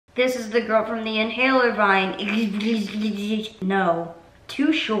This is the girl from the inhaler vine. No,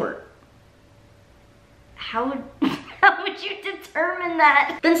 too short. How would you determine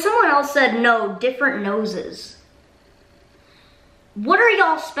that? Then someone else said no, different noses. What are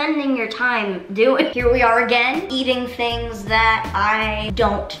y'all spending your time doing? Here we are again, eating things that I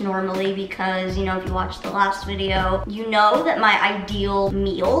don't normally because, you know, if you watched the last video, you know that my ideal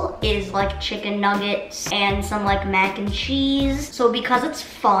meal is like chicken nuggets and some like mac and cheese. So because it's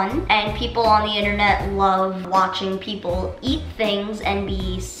fun and people on the internet love watching people eat things and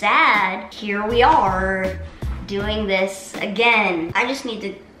be sad, here we are doing this again. I just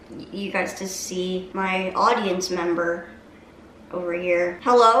need you guys to see my audience member over here.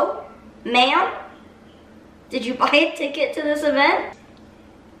 Hello, ma'am? Did you buy a ticket to this event?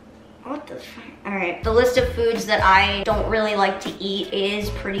 What the fuck? All right, the list of foods that I don't really like to eat is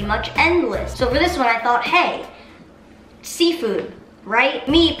pretty much endless. So for this one, I thought, hey, seafood, right?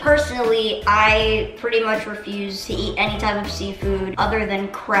 Me personally, I pretty much refuse to eat any type of seafood other than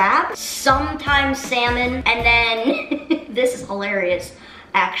crab, sometimes salmon, and then, this is hilarious,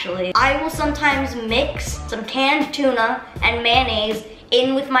 actually. I will sometimes mix some canned tuna and mayonnaise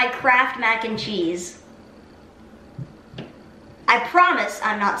in with my Kraft mac and cheese. I promise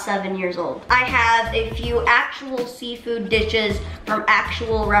I'm not 7 years old. I have a few actual seafood dishes from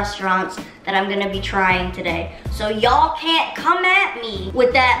actual restaurants that I'm gonna be trying today. So y'all can't come at me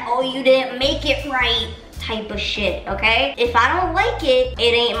with that, oh, you didn't make it right type of shit, okay? If I don't like it,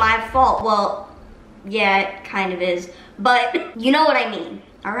 it ain't my fault. Well, yeah, it kind of is, but you know what I mean,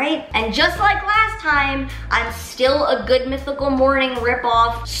 all right? And just like last time, I'm still a Good Mythical Morning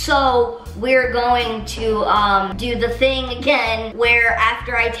ripoff, so we're going to do the thing again where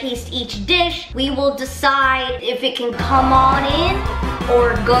after I taste each dish, we will decide if it can come on in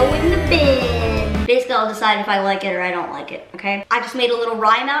or go in the bin. Basically, I'll decide if I like it or I don't like it, okay? I just made a little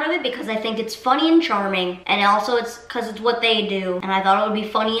rhyme out of it because I think it's funny and charming, and also it's because it's what they do, and I thought it would be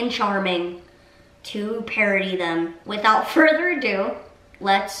funny and charming to parody them. Without further ado,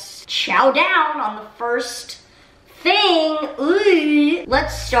 let's chow down on the first thing. Ooh.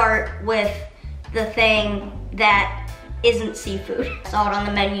 Let's start with the thing that isn't seafood. I saw it on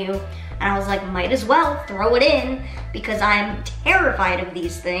the menu and I was like, might as well throw it in because I'm terrified of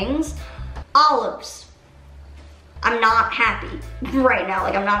these things. Olives. I'm not happy right now.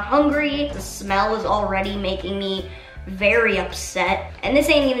 Like, I'm not hungry. The smell is already making me very upset. And this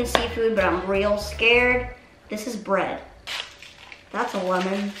ain't even seafood, but I'm real scared. This is bread. That's a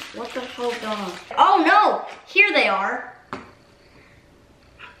lemon. What the hell going on? Oh no, here they are.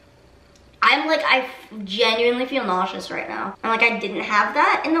 I genuinely feel nauseous right now. I'm like, I didn't have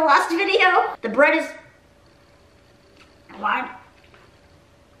that in the last video. The bread is, why?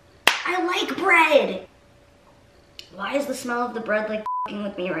 I like bread. Why is the smell of the bread like f***ing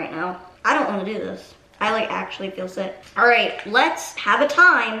with me right now? I don't want to do this. I like actually feel sick. All right, let's have a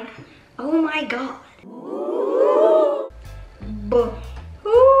time. Oh my God. Ooh.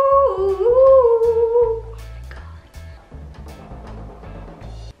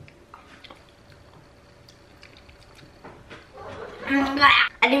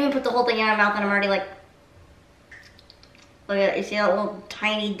 I didn't even put the whole thing in my mouth and I'm already like, look at that, you see that little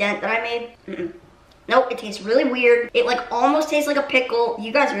tiny dent that I made? Nope, it tastes really weird. It like almost tastes like a pickle.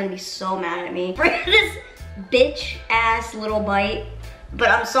 You guys are gonna be so mad at me for this bitch ass little bite. But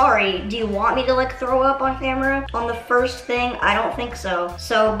I'm sorry, do you want me to like throw up on camera on the first thing? I don't think so.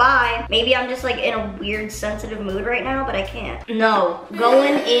 So bye. Maybe I'm just like in a weird sensitive mood right now, but I can't. No,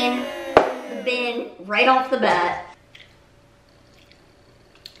 going in the bin right off the bat.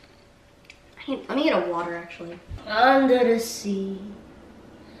 Let me get a water actually. Under the sea.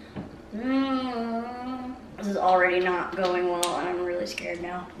 This is already not going well and I'm really scared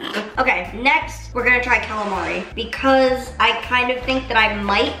now. Okay, next we're gonna try calamari because I kind of think that I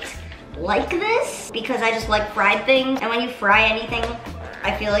might like this because I just like fried things, and when you fry anything,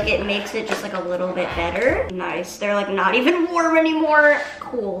 I feel like it makes it just like a little bit better. Nice, they're like not even warm anymore.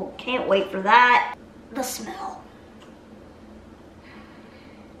 Cool, can't wait for that. The smell.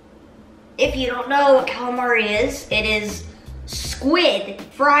 If you don't know what calamari is, it is squid,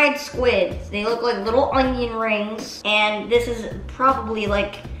 fried squid. They look like little onion rings, and this is probably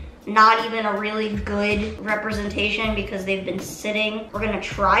like not even a really good representation because they've been sitting. We're gonna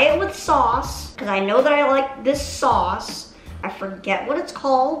try it with sauce because I know that I like this sauce. I forget what it's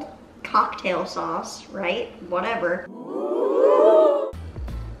called. Cocktail sauce, right? Whatever. Oh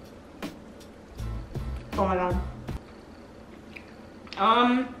my God.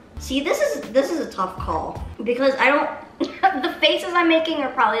 See, this is a tough call because I don't, the faces I'm making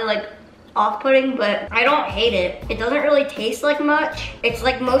are probably like off-putting, but I don't hate it. It doesn't really taste like much. It's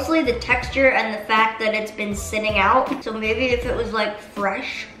like mostly the texture and the fact that it's been sitting out. So maybe if it was like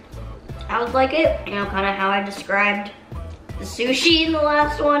fresh, I would like it. You know, kind of how I described the sushi in the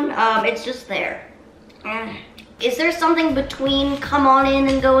last one. It's just there. Is there something between come on in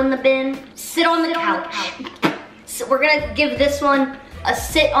and go in the bin? Sit on the couch. So we're gonna give this one a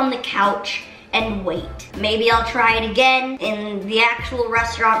sit on the couch and wait. Maybe I'll try it again in the actual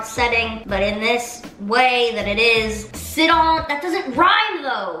restaurant setting, but in this way that it is, sit on, that doesn't rhyme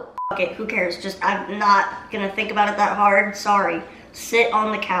though. Okay, who cares? Just, I'm not gonna think about it that hard, sorry. Sit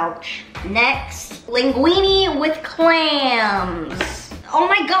on the couch. Next, linguine with clams. Oh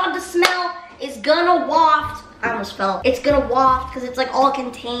my God, the smell is gonna waft. I almost fell. It's gonna waft because it's like all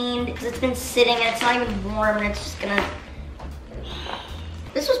contained, because it's been sitting and it's not even warm and it's just gonna.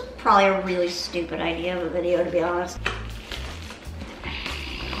 This was probably a really stupid idea of a video, to be honest.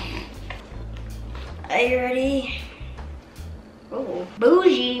 Are you ready? Oh,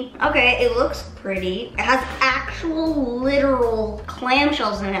 bougie. Okay, it looks pretty. It has actual literal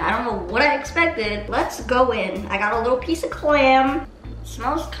clamshells in it. I don't know what I expected. Let's go in. I got a little piece of clam. It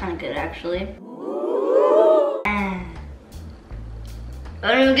smells kind of good, actually.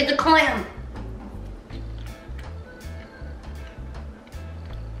 I don't even get the clam.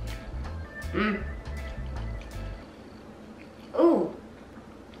 Ooh.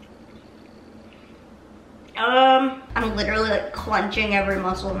 I'm literally like clenching every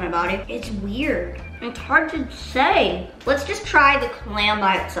muscle in my body. It's weird. It's hard to say. Let's just try the clam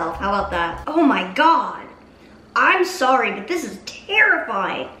by itself. How about that? Oh my God. I'm sorry, but this is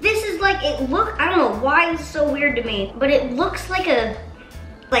terrifying. This is like, I don't know why it's so weird to me, but it looks like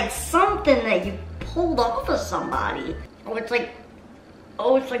something that you pulled off of somebody. It's like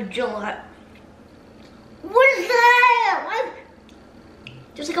Gillette. What is that? What?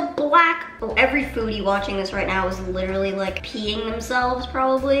 There's like a black, every foodie watching this right now is literally like peeing themselves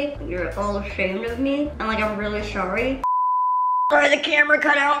probably. You're all ashamed of me. I'm like, I'm really sorry. Sorry, the camera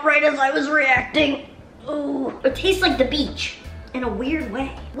cut out right as I was reacting. Ooh, it tastes like the beach in a weird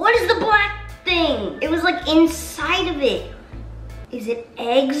way. What is the black thing? It was like inside of it. Is it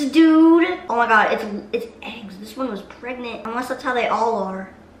eggs, dude? Oh my God, it's eggs. This one was pregnant, unless that's how they all are.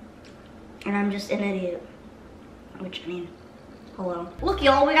 And I'm just an idiot. Which, I mean, hello. Look,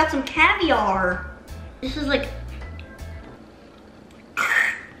 y'all, we got some caviar. This is like, I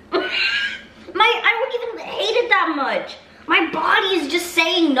wouldn't even hate it that much. My body is just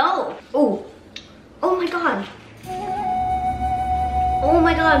saying no. Oh, oh my God. Oh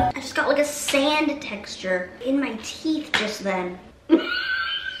my God, I just got like a sand texture in my teeth just then.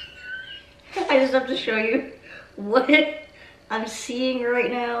 I just have to show you what I'm seeing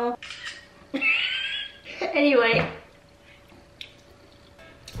right now. Anyway,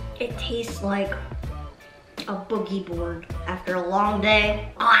 it tastes like a boogie board after a long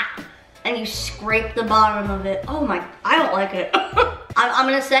day. And you scrape the bottom of it. Oh my, I don't like it. I'm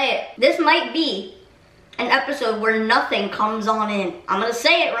gonna say it. This might be an episode where nothing comes on in. I'm gonna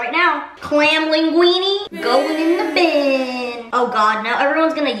say it right now. Clam linguine going in the bin. Oh God, now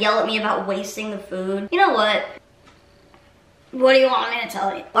everyone's gonna yell at me about wasting the food. You know what? What do you want me to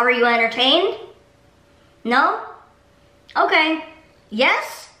tell you? Are you entertained? No? Okay.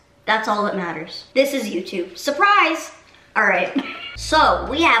 Yes? That's all that matters. This is YouTube. Surprise! All right. So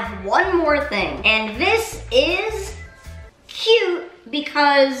we have one more thing, and this is cute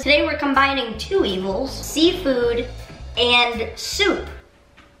because today we're combining two evils, seafood and soup.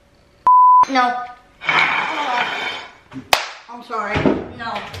 No. I'm sorry.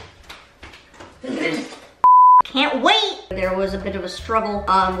 No. Can't wait! There was a bit of a struggle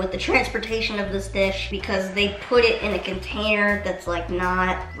with the transportation of this dish because they put it in a container that's like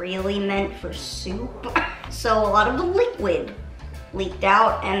not really meant for soup. So a lot of the liquid leaked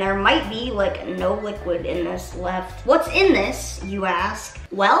out and there might be like no liquid in this left. What's in this, you ask?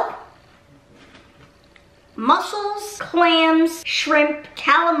 Well, mussels, clams, shrimp,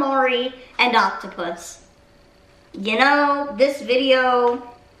 calamari, and octopus. You know, this video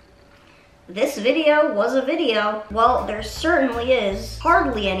was a video. Well, there certainly is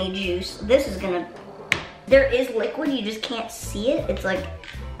hardly any juice. There is liquid, you just can't see it. It's like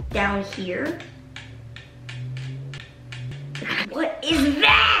down here. What is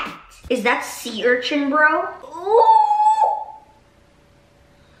that? Is that sea urchin, bro? Ooh!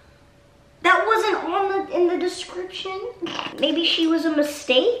 That wasn't in the description. Maybe she was a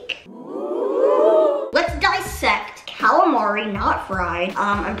mistake? Ooh. Let's dissect calamari, not fried.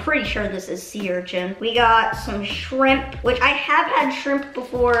 I'm pretty sure this is sea urchin. We got some shrimp, which I have had shrimp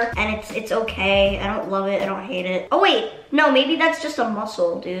before, and it's okay. I don't love it, I don't hate it. Oh wait, no, maybe that's just a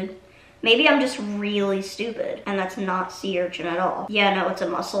mussel, dude. Maybe I'm just really stupid, and that's not sea urchin at all. Yeah, no, it's a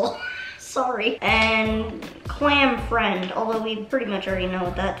mussel. Sorry. And clam friend, although we pretty much already know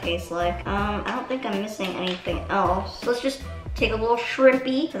what that tastes like. I don't think I'm missing anything else. Let's just take a little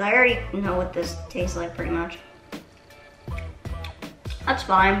shrimpy, because I already know what this tastes like pretty much. That's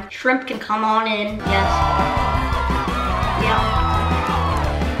fine. Shrimp can come on in, yes. Yeah.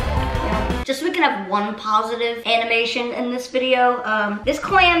 Just so we can have one positive animation in this video. This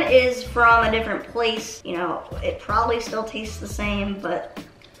clam is from a different place. You know, it probably still tastes the same, but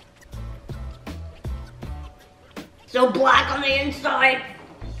so black on the inside.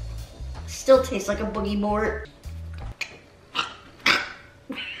 Still tastes like a boogie board.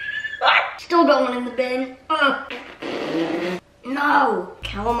 Still going in the bin. No,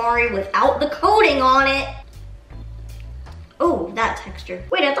 calamari without the coating on it. Oh, that texture.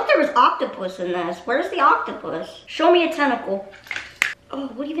 Wait, I thought there was octopus in this. Where's the octopus? Show me a tentacle. Oh,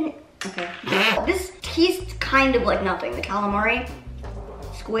 what even? Okay. This tastes kind of like nothing. The calamari,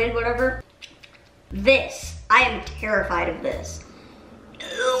 squid, whatever. This, I am terrified of this.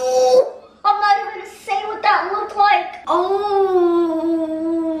 Ew, I'm not even gonna say what that looked like. Oh.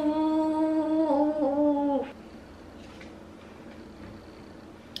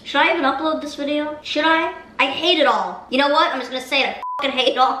 Should I even upload this video? Should I? I hate it all. You know what? I'm just gonna say it. I fucking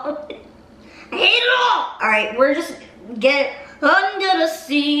hate it all. I hate it all. All right, we're just get under the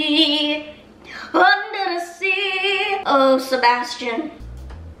sea, under the sea. Oh, Sebastian.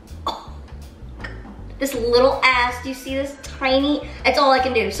 Oh, this little ass. Do you see this tiny? That's all I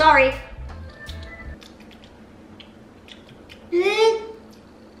can do. Sorry.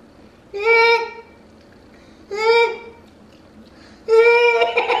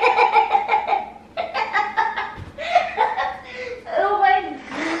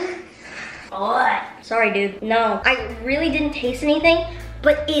 Sorry, dude. No, I really didn't taste anything,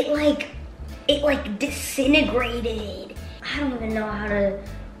 but it like disintegrated. I don't even know how to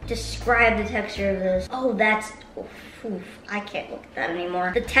describe the texture of this. Oh, that's, oof, I can't look at that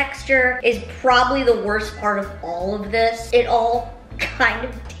anymore. The texture is probably the worst part of all of this. It all kind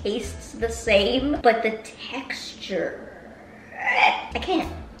of tastes the same, but the texture, I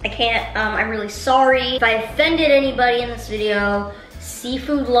can't. I'm really sorry if I offended anybody in this video.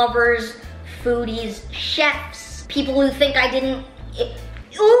 Seafood lovers, foodies, chefs, people who think I didn't,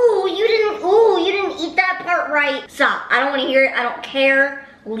 ooh, you didn't eat that part right. Stop, I don't wanna hear it, I don't care.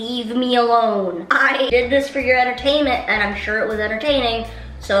 Leave me alone. I did this for your entertainment, and I'm sure it was entertaining,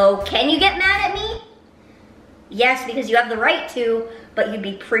 so can you get mad at me? Yes, because you have the right to, but you'd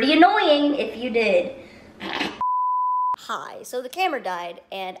be pretty annoying if you did. Hi, so the camera died,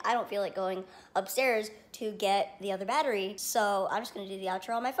 and I don't feel like going upstairs to get the other battery, so I'm just gonna do the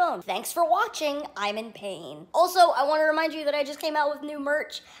outro on my phone. Thanks for watching, I'm in pain. Also, I wanna remind you that I just came out with new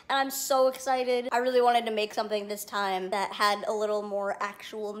merch, and I'm so excited. I really wanted to make something this time that had a little more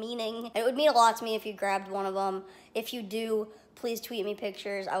actual meaning. And it would mean a lot to me if you grabbed one of them. If you do, please tweet me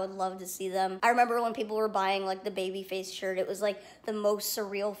pictures. I would love to see them. I remember when people were buying like the baby face shirt, it was like the most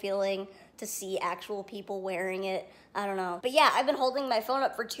surreal feeling to see actual people wearing it. I don't know. But yeah, I've been holding my phone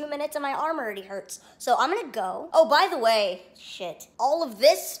up for 2 minutes and my arm already hurts. So I'm gonna go. Oh, by the way, shit. All of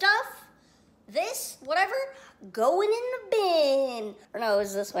this stuff, whatever, going in the bin. Or no, it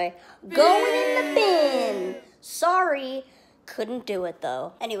was this way. Going in the bin. Sorry. Couldn't do it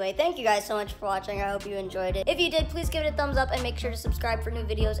though. Anyway, thank you guys so much for watching. I hope you enjoyed it. If you did, please give it a thumbs up and make sure to subscribe for new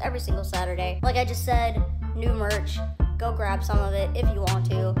videos every single Saturday. Like I just said, new merch. Go grab some of it if you want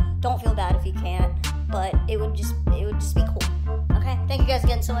to. Don't feel bad if you can't, but it would just be cool. Okay, thank you guys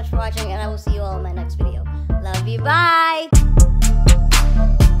again so much for watching, and I will see you all in my next video. Love you, bye!